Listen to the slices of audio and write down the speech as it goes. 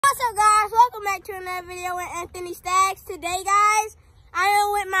What's up, guys? Welcome back to another video with Anthony Stacks. Today, guys, I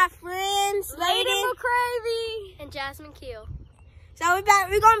am with my friends Layden McCravey and Jasmine Keel. So we're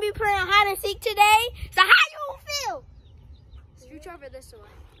gonna be playing hide and seek today. So how you feel? Scooch over this way.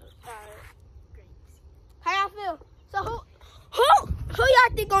 Great. How y'all feel? So who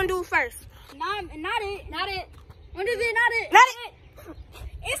y'all think gonna do first? Not it. Not it. Not it.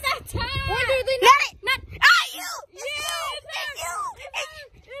 It's that time. Not it. Ah, you.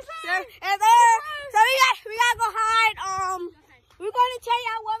 So we gotta go hide. We're gonna tell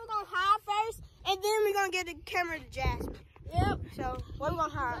y'all what we're gonna hide first, and then we're gonna get the camera to Jasmine. Yep. So what we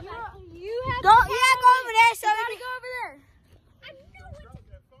gonna hide? You have Go over there. So to go over there. I knew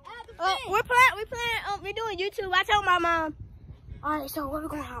it. We're playing. We're doing YouTube. I told my mom. All right. So what we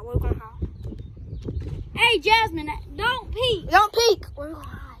gonna hide? Hey, Jasmine, don't peek. Don't peek. Where we gonna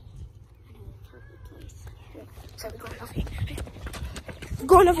hide? I know the perfect place. So we're going over here.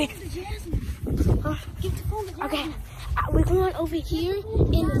 Going over here. Get the phone to Jasmine. Okay. We're going over here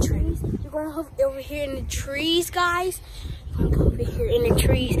in the trees. We're going over here in the trees, guys. We're gonna go over here in the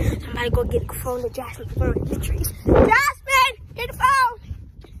trees. Somebody go get the phone to Jasmine. We're going in the trees. Jasmine, get the phone.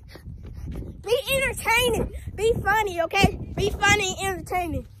 Be entertaining. Be funny, okay? Be funny and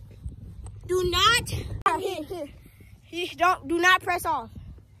entertaining. Do not do not press off.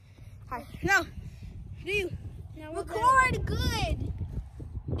 Right. No. Record good.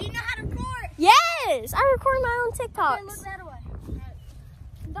 Do you know how to record? Yes, I record my own TikToks. Okay, look that way.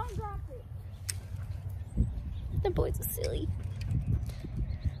 Right. Don't drop it. The boys are silly.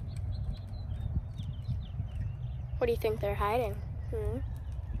 What do you think they're hiding?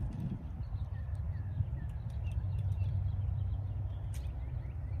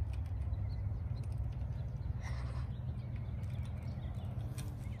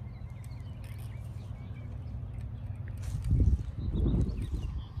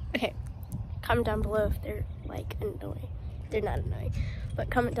 Okay, comment down below if they're like annoying. They're not annoying, but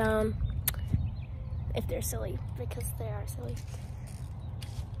comment down if they're silly, because they are silly.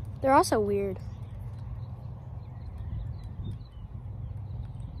 They're also weird.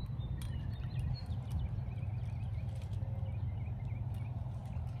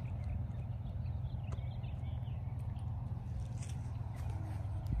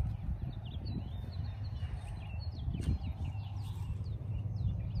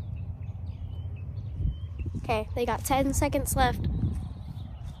 Okay, they got 10 seconds left.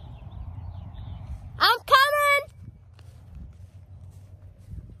 I'm coming!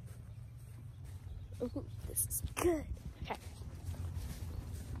 Ooh, this is good. Okay.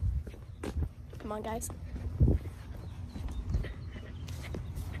 Come on, guys.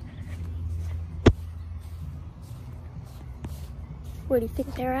 Where do you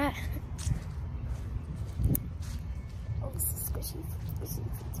think they're at? Oh, this is squishy. Squishy.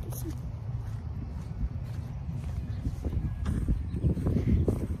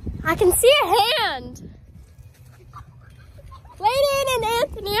 I can see a hand. Layden and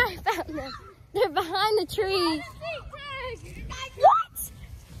Anthony, I found them. They're behind the tree. What?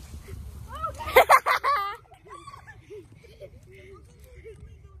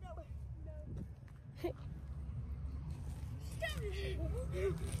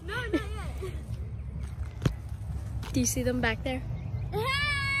 No, not yet. Do you see them back there?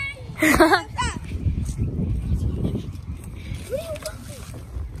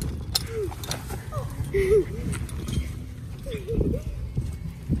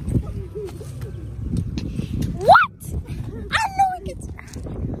 What? I know it gets.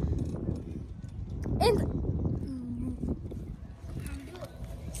 And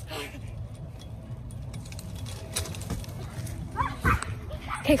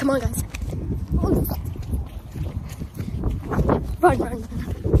okay, come on, guys. Run.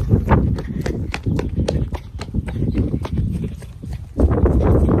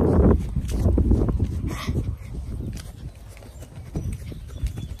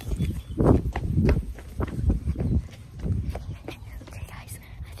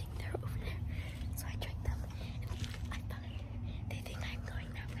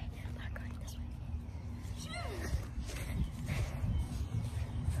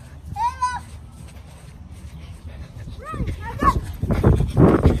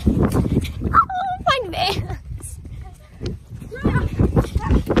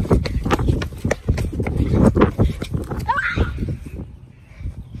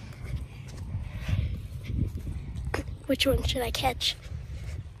 Which one should I catch?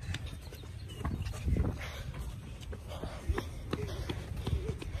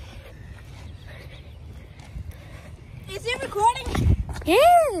 Is it recording?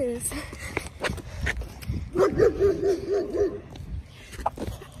 Yes.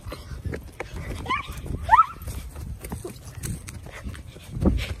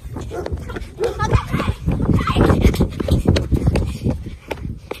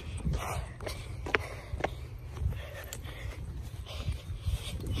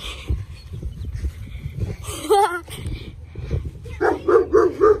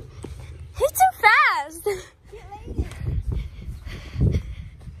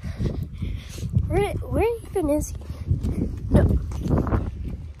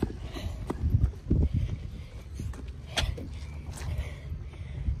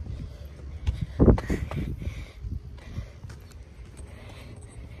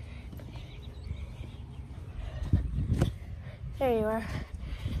 camera.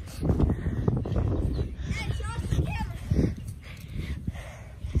 Hey, show us the camera.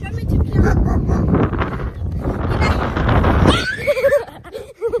 Show me the camera.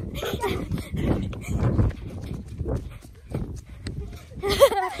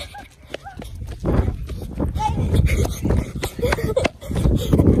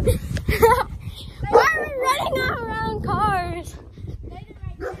 Why are we running around cars?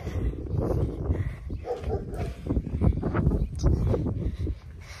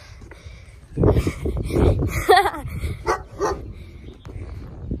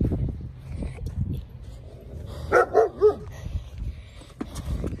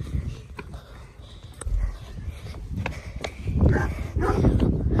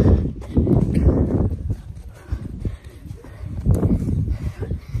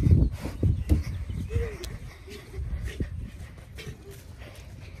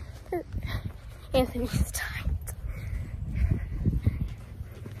 Anthony's tired.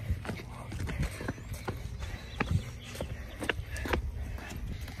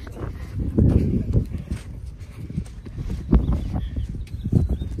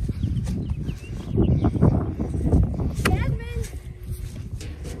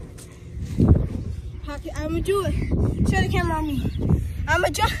 I'm gonna do it. Show the camera on me. I'm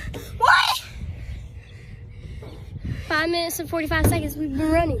gonna jump. What? 5 minutes and 45 seconds we've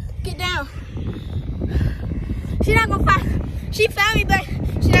been running. Get down. She's not gonna find. She found me, but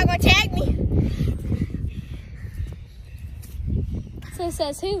she's not gonna tag me. So it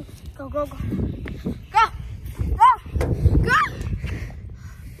says who? Go, go, go. Go. Go. Go.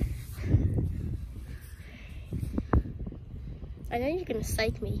 I know you're gonna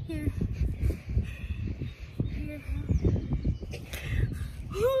psych me. Here.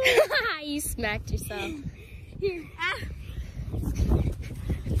 You smacked yourself. Here.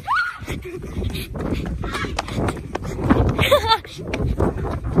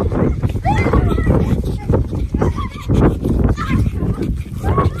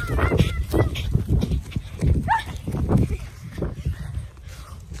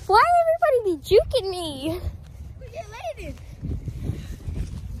 Why everybody be juking me? We get lady.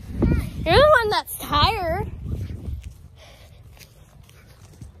 You're the one that's tired.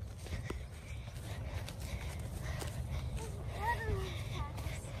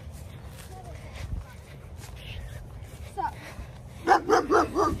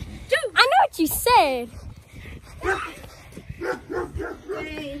 I know what you said.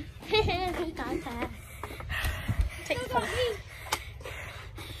 Hey. Take the phone.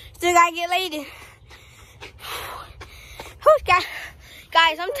 Still gotta get lady. Who's got?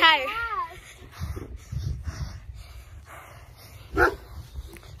 Guys, I'm tired.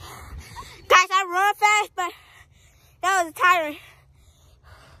 Guys, I run fast, but that was tiring.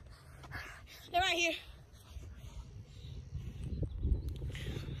 They're right here.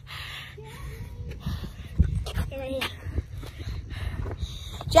 They're right here.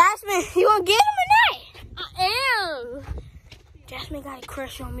 Jasmine, you gonna get him or not? I am. Jasmine got a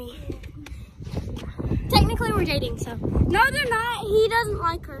crush on me. Technically, we're dating, so. No, they're not. He doesn't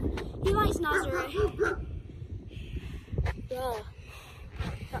like her. He likes Nazareth. Yeah.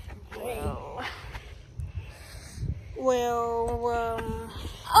 Well,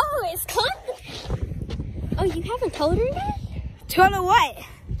 Oh, it's coming. Oh, you haven't told her yet? tell her what?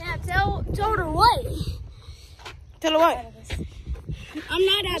 Yeah, told her what? Tell her what? I'm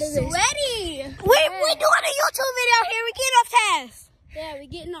not out of this. Sweaty. We're doing a YouTube video here. We getting off task. Yeah, we're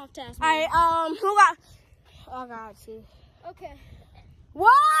getting off task. All right, who got? Oh, God, see. Okay. 1,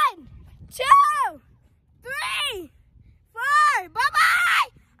 2, 3, 4. Bye-bye.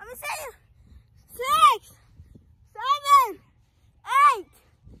 I'm going to see you. 6, 7, 8,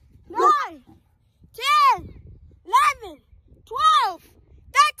 9, 10, 11, 12,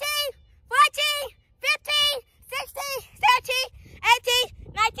 13, 14, 15, 16, 17,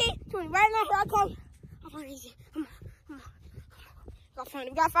 18, 19, 20. Right now, here I come. I'm on easy. Come on.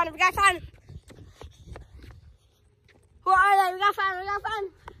 We gotta find him. Who are they? We gotta find him.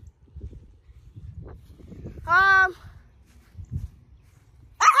 I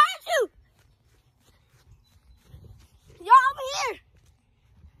heard you. You're over here.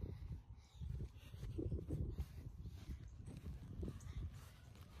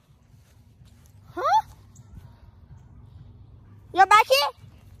 Huh? You're back here?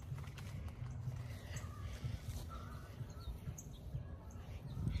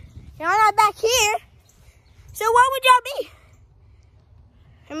 You're not back here. So what would y'all be?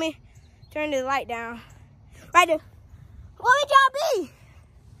 Let me turn the light down. Right there. What would y'all be?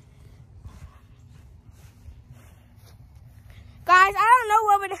 Guys, I don't know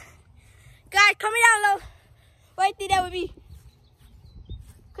what would... Guys, comment down below what you think that would be.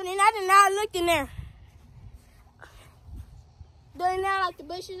 Cause then I did not look in there. Doing that like the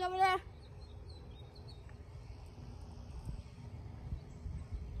bushes over there.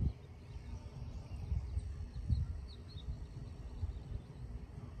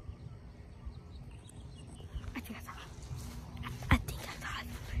 I think I saw it. I think I saw it.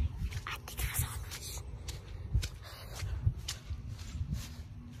 I think I saw it.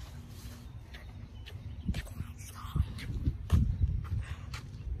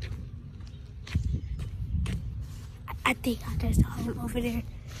 I think I just saw him over there.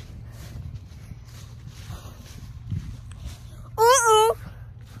 Oh,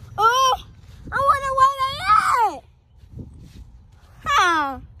 I wonder where they at.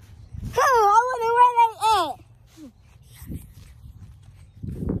 Huh? I wonder where they at.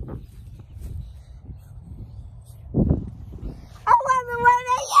 I wonder where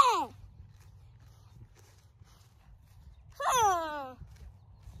they at. Huh?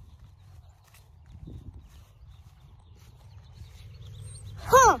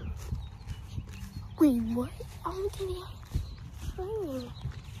 Huh? Wait, what? I don't think they are.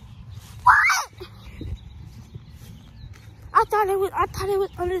 What? I thought it was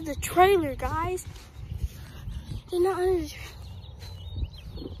under the trailer, guys. They're not under the trailer.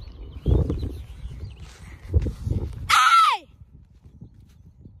 Hey!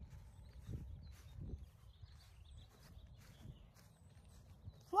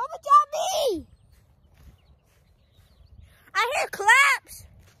 What would y'all be? I hear claps.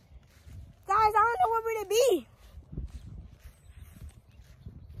 Guys, I don't know where we're to be.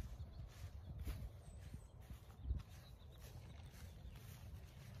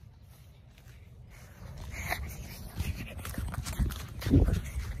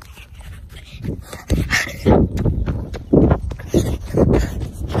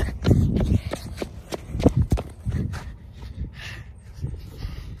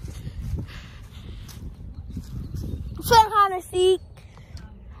 Some kind of seat.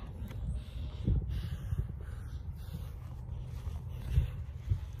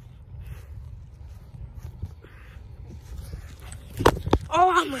 Oh,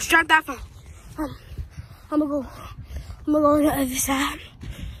 I'm gonna strap that phone. I'm gonna go on the other side.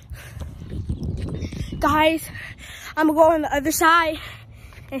 Guys, I'm gonna go on the other side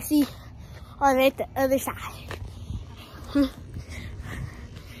and see are they at the other side.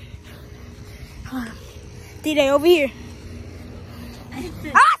 See they over here.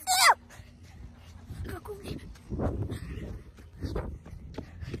 Ah, see them!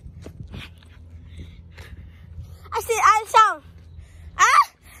 I saw them.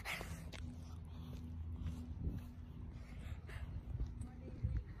 Ah!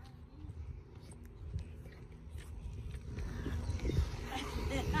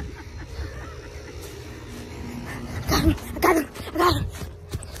 I got him.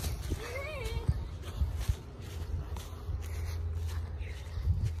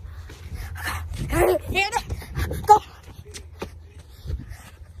 Here, go.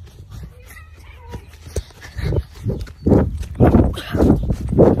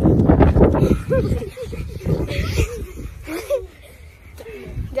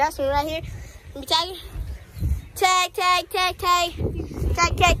 That's one right here. Let me tag it. Tag.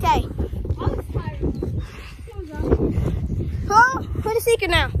 Oh, who's the seeker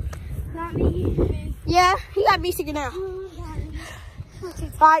now? Not me. Yeah, you gotta be seeker now.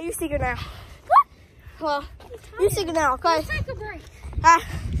 Alright, you seeker now. Well, you seeker now, okay? Take a break.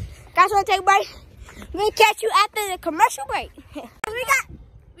 Guys, wanna take a break? We're gonna catch you after the commercial break. we got.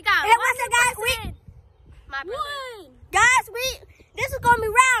 Hey, what's up, guys? Guys, this is gonna be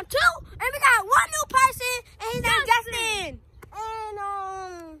round 2, and we got one new person, and his name's Justin. And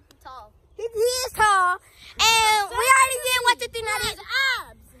Tall. he is tall, and we already did what the thing that is.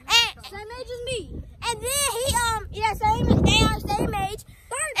 Abs. Same age as me. And then they are same age.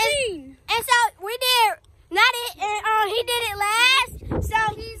 13. And so we did and he did it last. So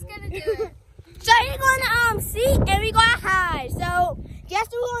He's gonna do it. So he's gonna see and we gonna hide. So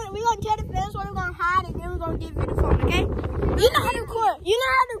just we're gonna tell the fans what we're gonna hide and then we're gonna give you the phone, okay? You know how to record. You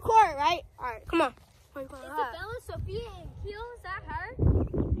know how to record, right? Alright, come on. It's Bella, Sophia, and Keel. Is that her?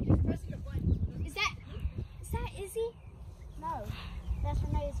 Is that Izzy? No. That's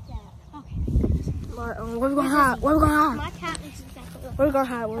Renee's cat. Okay. Where we gonna hide? Where we gonna hide? My cat looks exactly like Where we gonna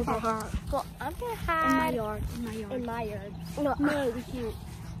hide? Where we gonna hide? Well, I'm gonna hide in my yard. No, we can't.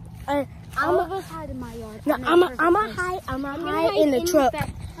 All of us hide in my yard. No, I'm gonna hide in the truck.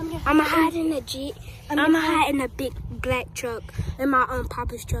 I'm gonna hide in the Jeep. I'm gonna hide in the big black truck. In my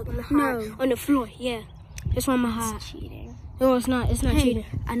papa's truck. I'm gonna hide on the floor. Yeah. That's where I'm gonna hide. Cheating. No, it's not. It's not cheating.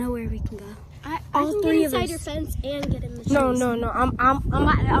 I know where we can go. I All can three get of inside us. your fence and get in the trees. No.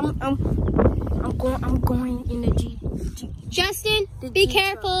 I'm going in the Jeep. Justin, The be Jeep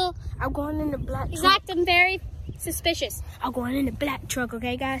careful. I'm going in the black He's truck. acting very suspicious. I'm going in the black truck,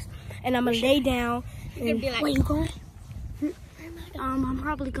 okay, guys? And I'm gonna lay down. You're gonna be like, where you going? I'm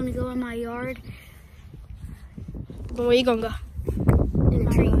probably gonna go in my yard. Where you gonna go? In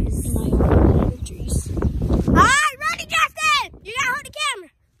the trees. In my yard. In the trees. All right, ready, Justin? You gotta hold the camera.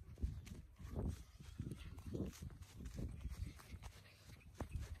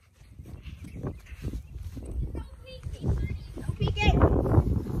 Don't peek it.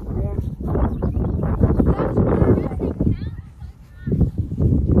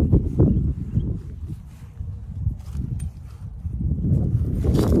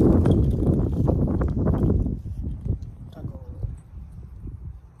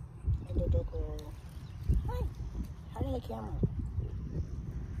 Camera.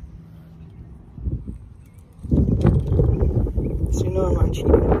 So you know I'm not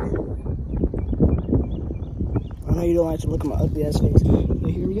cheating. I know you don't like to look at my ugly ass face,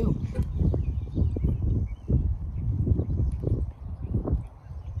 but here we go.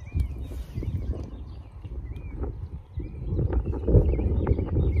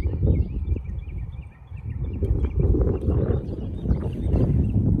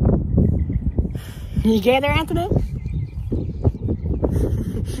 You get there, Anthony?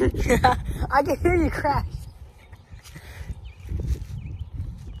 I can hear you crash.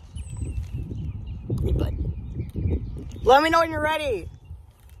 Hey, bud. Let me know when you're ready.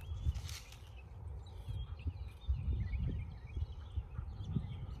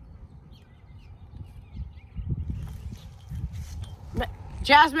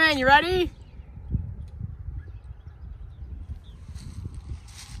 Jasmine, you ready?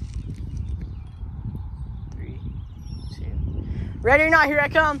 Ready or not, here I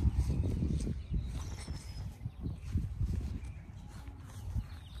come.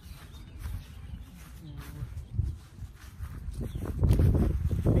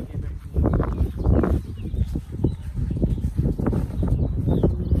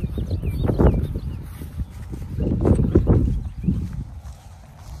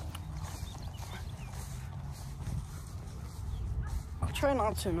 I'll try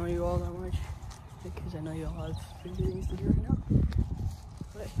not to annoy you all that much, because I know you all have things to do right now.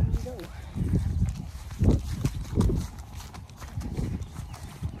 But here we go.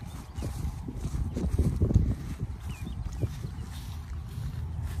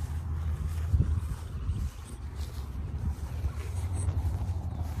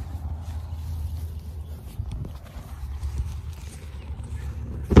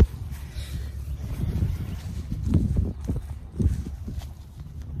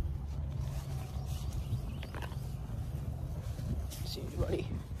 See anybody?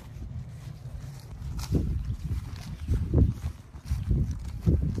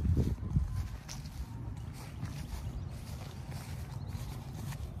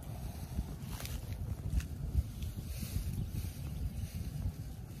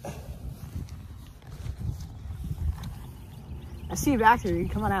 I see you back there. You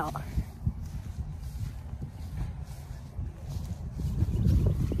come on out.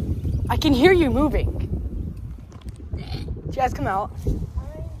 I can hear you moving. Jazz, come out.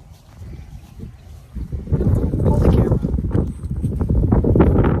 Hold the camera.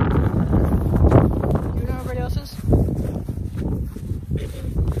 You know everybody else is?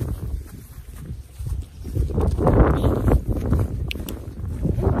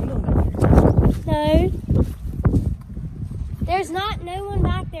 No. There's not no one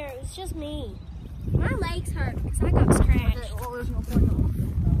back there. It was just me. My legs hurt because I got scratched. Okay, well, there's no point in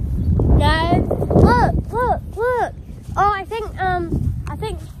No. Look. Oh, I think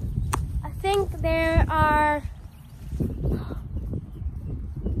there are.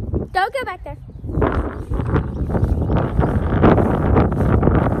 Don't go back there.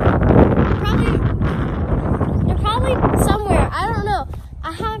 They're probably somewhere. I don't know.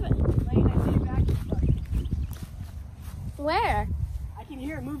 I haven't. Where? I can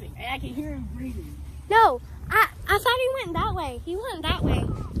hear him moving, and I can hear him breathing. No, I thought he went that way. He went that way.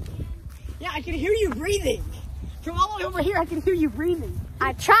 Yeah, I can hear you breathing. From all the way over here, I can hear you breathing.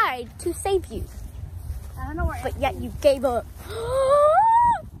 I tried to save you, I don't know where. but yet you gave up.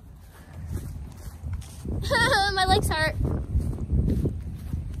 My legs hurt.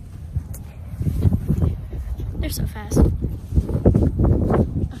 They're so fast. Okay.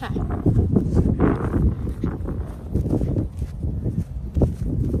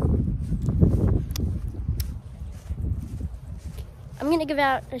 I'm gonna give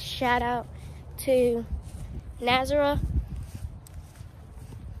out a shout out to Nazareth.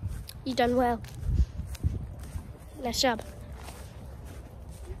 You done well. Nice job.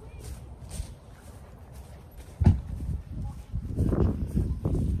 I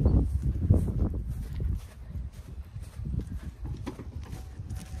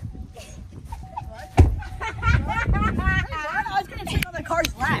was gonna check on the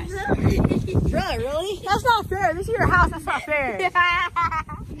cars last. Really? That's not fair. This is your house. That's not fair. You see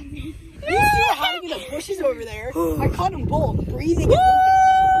what happened in the bushes over there? I caught them both breathing.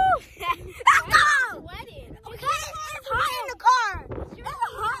 Let's go! Okay, it's hot in the car. It's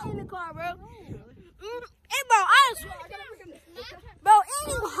hot in the car, bro. Hey, bro, bro, it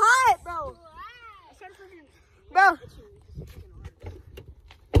is hot, bro. Bro,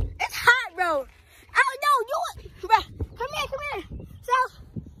 it's hot, bro. Oh no, bro, come here. So,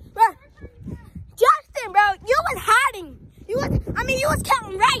 bro, Justin, bro, you was hiding. You was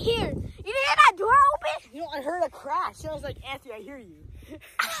counting right here. You didn't hear that door open? You know, I heard a crash. So I was like, Anthony, I hear you.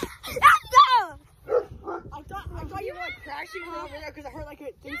 Let's go. I thought you were like crashing from over there because I heard like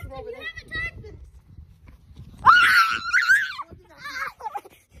a thing from over there.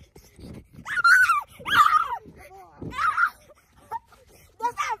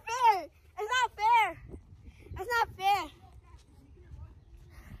 That's not fair. It's not fair. It's not fair.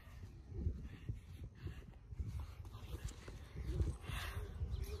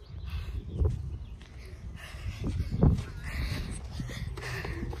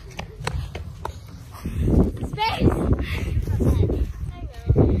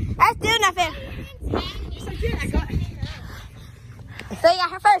 That's still not fair. So you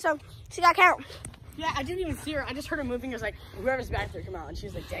got her first, so she got count. Yeah, I didn't even see her. I just heard her moving. I was like, whoever's back there, come out. And she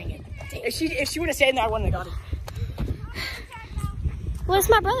was like, dang it. If she would have stayed there, I wouldn't have got it. Well, it's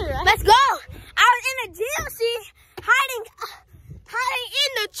my brother, right? Let's go. I was in the GLC hiding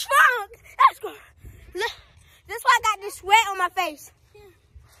in the trunk. Let's go. Look, that's why I got this sweat on my face.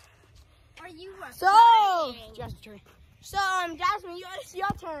 Are you? So, Jasmine's turn. Jasmine, it's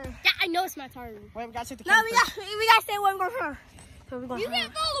your turn. Yeah, I know it's my turn. Wait, we gotta take the No, camera we gotta stay where we're going from. You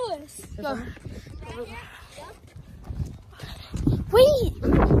can't follow us. Go. Wait,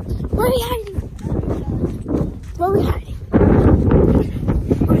 where are we hiding? Where are we hiding?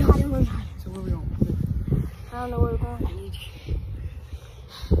 So where are we going? I don't know where we're going.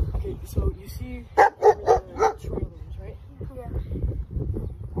 Okay, so you see where the trail is, right? Yeah.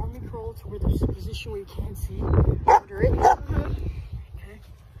 Army crawl to where there's a position where you can't see under it. Okay?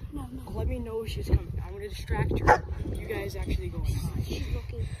 No. Let me know if she's coming. I'm gonna distract her. You guys actually go and hide. She's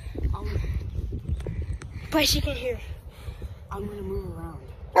looking. But she can hear. I'm gonna move around.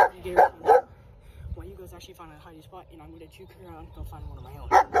 I'm gonna get her from while you guys actually find a hiding spot, and I'm gonna juke her around and go find one of my own.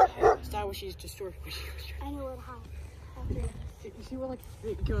 So that way she's distorted. I know where to hide. You see where like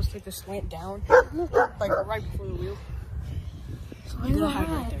it goes like the slant down, like right before the wheel. So You're gonna hide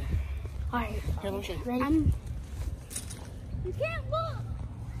right there. Alright. Here, let me show you. Ready? You can't look.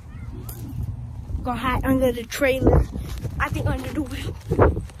 Gonna hide under the trailer. I think under the wheel.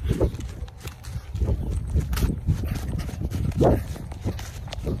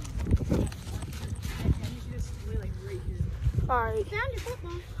 Alright. Found your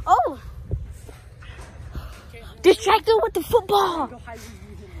football. Oh! Distracted with the football. Go hide where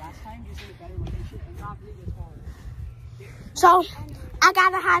you did last time, just in a better location and not really this far. So, I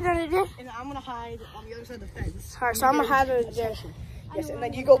gotta hide under there. And I'm gonna hide on the other side of the fence. Alright, so I'm gonna hide under there. Yes, and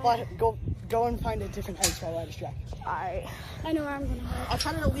then you go and find a different edge while I distract. Alright. I know where I'm gonna hide. I'll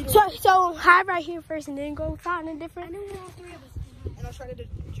try to lead her. So hide right here first and then go find a different. I know where all three of us can hide. And I'll try to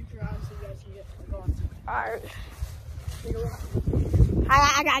juke her around so you guys can go on. Alright. Take a look.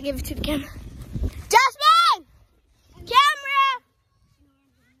 I gotta give it to the camera. Jasmine! Camera!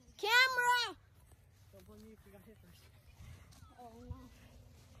 Camera! Don't blame me if you got hit first.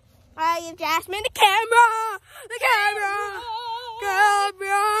 I give Jasmine the camera! The camera!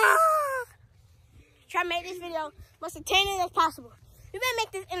 Camera! Try to make this video most entertaining as possible. You better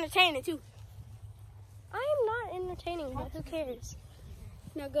make this entertaining too. I am not entertaining, but who cares?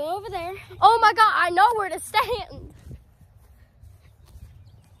 Now go over there. Oh my god, I know where to stand.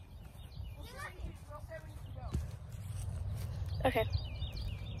 Okay.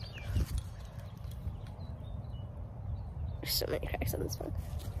 There's so many cracks on this one.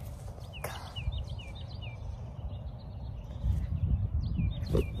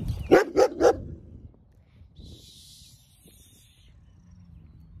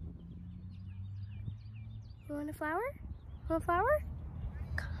 You want a flower? Want a flower?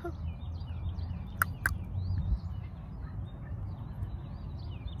 Come.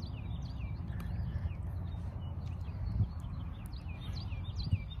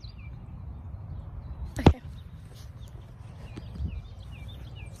 Okay.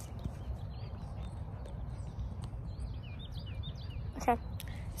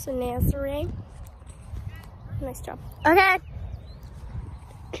 So Nazarene. Nice job. Okay.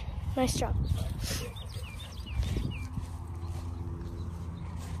 Nice job.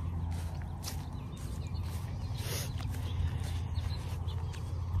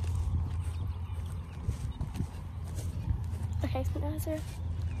 Okay,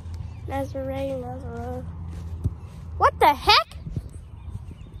 Nazarene. What the heck?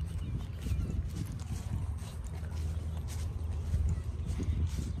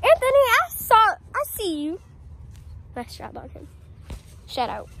 Anthony, I see you. Nice job on him. Shout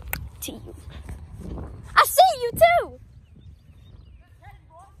out to you. I see you too.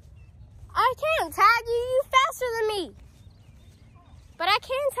 I can't tag you. You faster than me. But I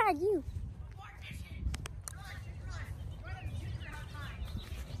can tag you.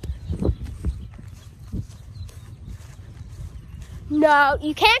 No,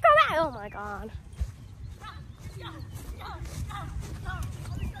 you can't go back. Oh my God.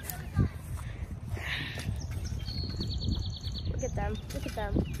 Look at them. Look at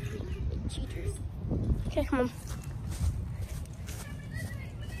them. Cheaters. Okay, come on.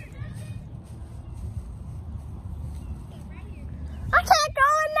 I can't go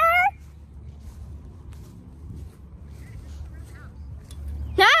in there.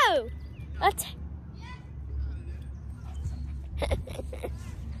 No. Let's.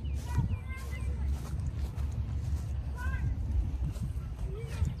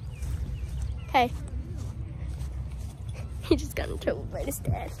 Okay. He just got in trouble by his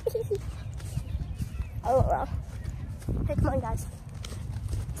dad. Oh well. Hey, come on, guys.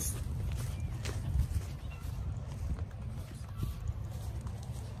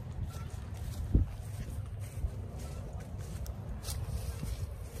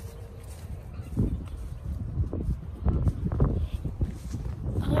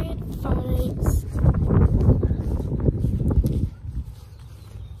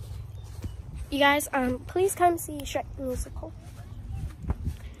 You guys, please come see Shrek the Musical.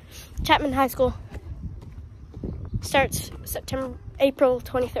 Chapman High School. Starts April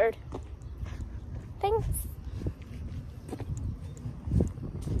 23rd. Thanks.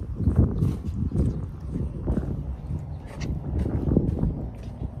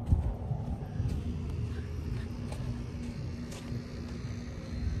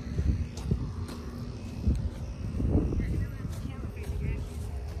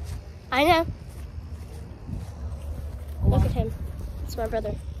 I know. Look at him. It's my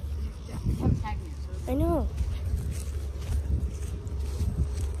brother. I know.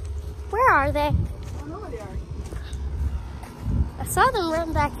 Where are they? I don't know where they are. I saw them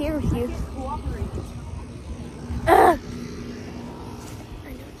run back here with you. I know they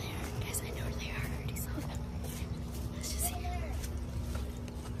are. Guys, I know where they are. I already saw them. Let's just see.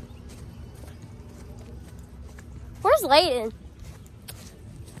 Where's Layden?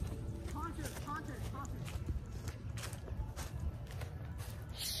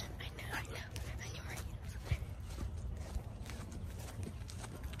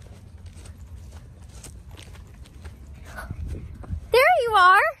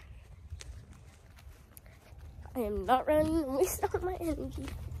 I am not running and wasting all my energy.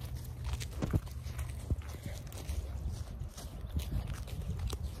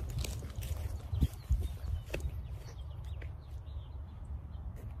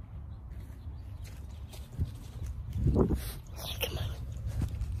 Come on.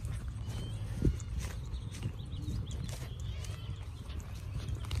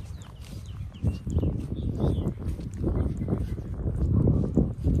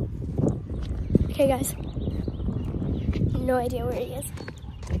 Okay, guys. No idea where he is.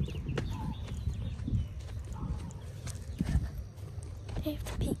 I have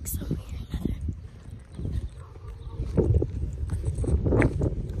to peek somewhere or another.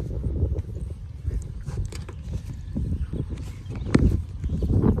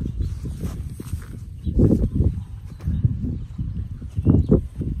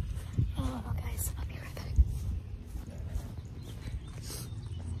 Oh, guys, I'll be right back.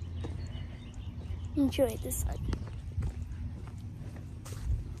 Enjoy the sun.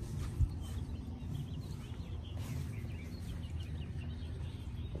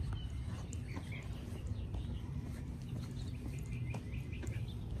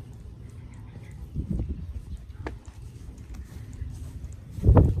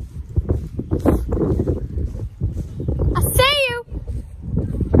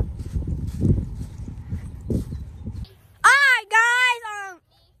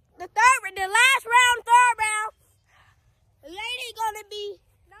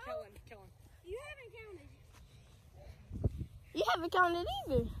 You haven't counted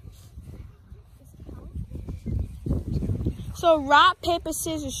either. So rock, paper,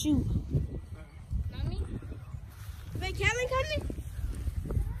 scissors, shoot. Not me. Wait, Kevin coming?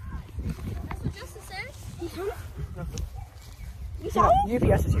 That's what Justin said. He's coming? You No, saw him?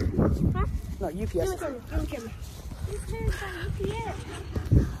 UPS is here. Huh? No, UPS Give me is here. camera. Give me camera. He's turned from UPS.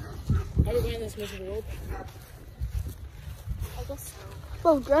 Everybody in this miserable world. I guess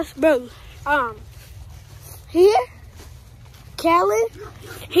so. Bro, here, Kellen,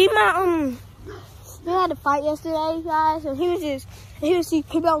 he had a fight yesterday, guys, and he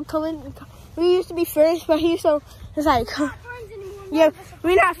kept coming. We used to be friends, but it's like, yeah,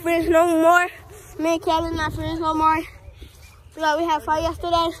 we're not friends no more. Me and Kellen not friends no more. We had a fight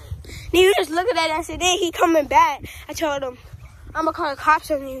yesterday. And he was just looking at us, and then he coming back. I told him, I'm gonna call the cops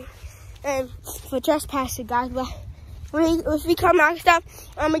on you, and for trespassing, guys, but if we come out and stuff,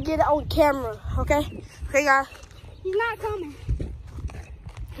 I'm gonna get it on camera, okay? Okay, guys? He's not coming.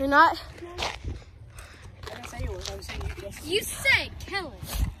 You're not? I didn't say yours. I was saying UPS. You say Kellen.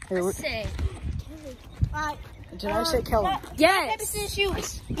 I say. Alright. Did I say Kellen? Yes.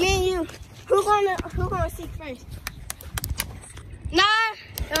 Shoes. Me and you. Who gonna see first? Nah.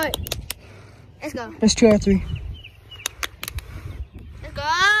 Alright. Let's go. It's 2 out of 3. Let's go.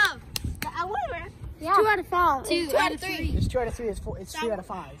 I win. Yeah. 2 out of 5. 2 out of 3. It's 2 out of 3. It's 3 out of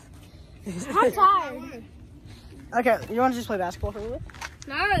 5. I'm tired. Okay, you want to just play basketball for a little bit?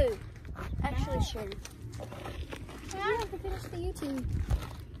 No. Actually, sure. I have to finish the YouTube.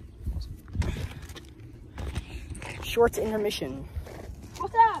 Short intermission.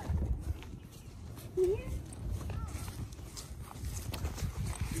 What's up? You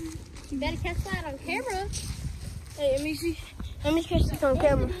better catch that on camera. Hey, let me see. Let me catch this on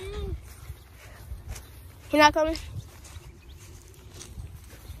camera. He not coming?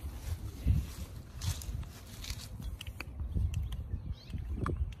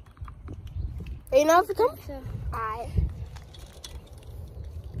 Hey, you know if he coming? Alright.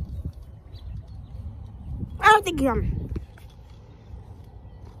 I don't think he's coming.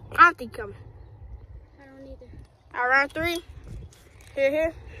 I don't think he's coming. I don't either. Round 3.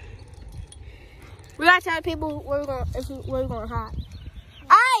 Here. We gotta tell people where we're gonna hide.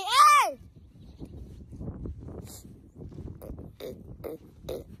 Hey!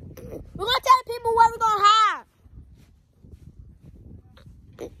 We're gonna tell people where we're gonna hide.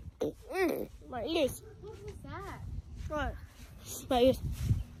 My ears. What was that? What? My ears.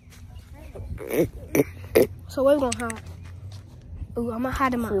 So where we gonna hide? Ooh, I'm gonna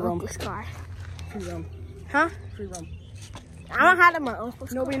hide in my Free roam. uncle's car. Free roam. Huh? Free roam. I'm gonna hide in my uncle's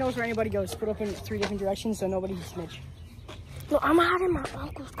car. Nobody knows where anybody goes. Split up in 3 different directions so nobody can snitch. No, I'm gonna hide in my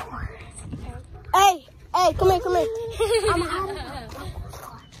uncle's car. Hey, come here. I'm gonna hide in my uncle's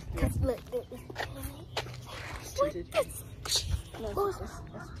car. Cause look,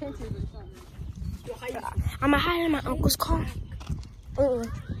 I'm gonna hide in my uncle's car.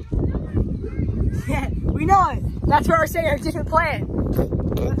 Yeah, we know it. That's why we're saying our different plan.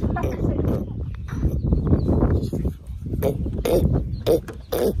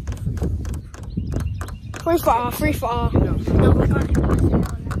 Free for all. No, we're going to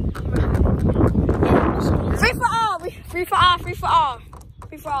Free for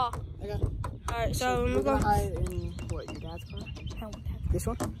all. Okay. Alright, so We're we're gonna going. hide in what, your dad's car? This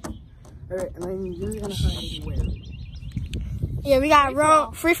one? Alright, and then you're gonna hide where? Yeah, we got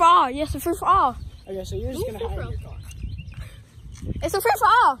run. Free for all. Yes, it's free for all. Okay, so you're just gonna hide in your car. It's a free for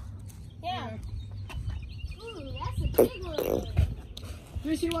all. Yeah. Ooh, that's a big one.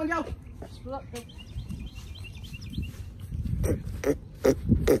 3, 2, 1, go. Split up. Go.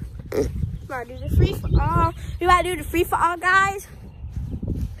 We gotta do the free for all. We gotta do the free for all, guys.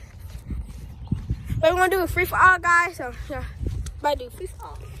 But we're gonna do a free for all, guys. So yeah, we gotta do free for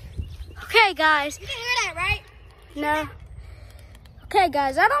all. Okay, guys. You didn't hear that, right? No. Okay,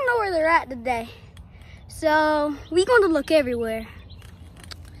 guys. I don't know where they're at today, so we're gonna look everywhere.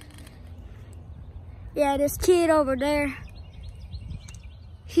 Yeah, this kid over there.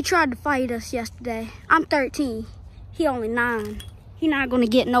 He tried to fight us yesterday. I'm 13. He only 9. He not gonna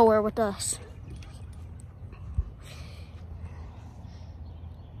get nowhere with us.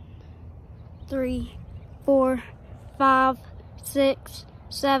 Three, 4, 5, 6,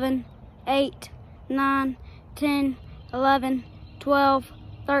 7, 8, 9, 10, 11, 12,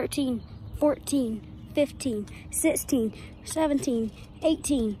 13, 14, 15, 16, 17,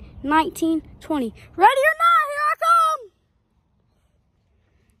 18, 19, 20. Ready or not, here I come!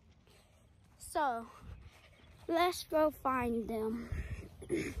 So, let's go find them.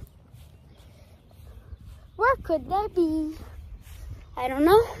 Where could they be? I don't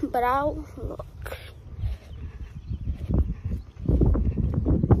know, but I'll look.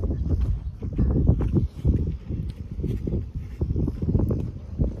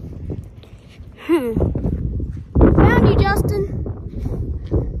 Found you, Justin.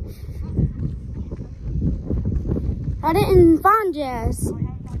 I didn't find Jazz.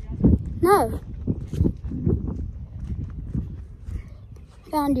 No.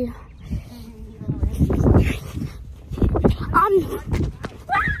 Found you.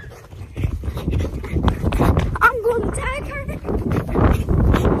 I'm going to tag her.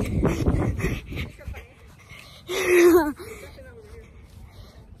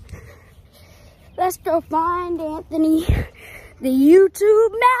 Let's go find Anthony, the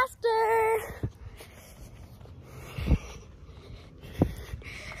YouTube master.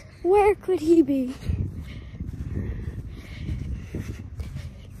 Where could he be?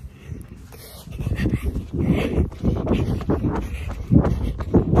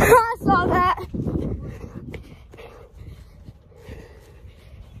 I saw that.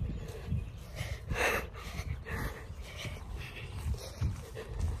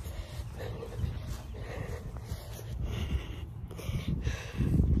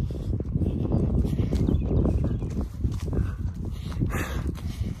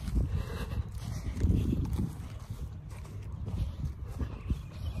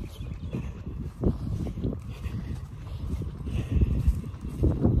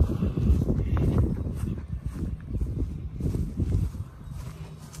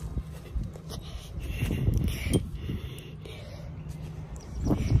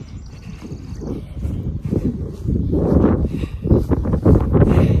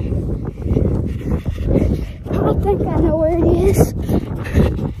 I think I know where it is.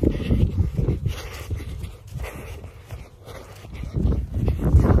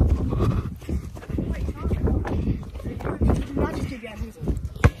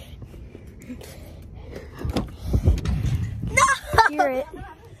 No! Hear it.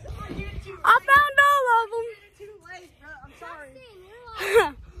 I found all of them. I'm sorry.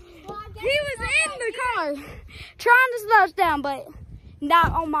 He was in the car trying to slow us down, but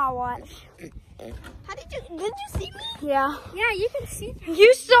not on my watch. How did you see me? Yeah. Yeah, you can see.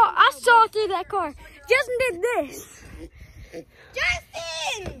 I saw through that car. Justin did this.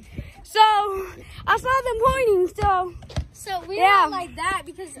 Justin! So, I saw them pointing, So we Yeah. were like that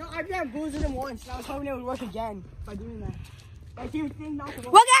because No, I've never boozed him once, and I was hoping it would work again by doing that. Like, he would think not to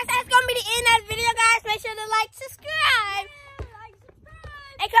work. well, guys, that's going to be the end of the video, guys. Make sure to like, subscribe.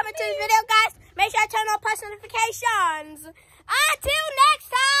 And coming to the video, guys, make sure to turn on post notifications. Until next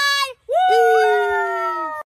time. Woo!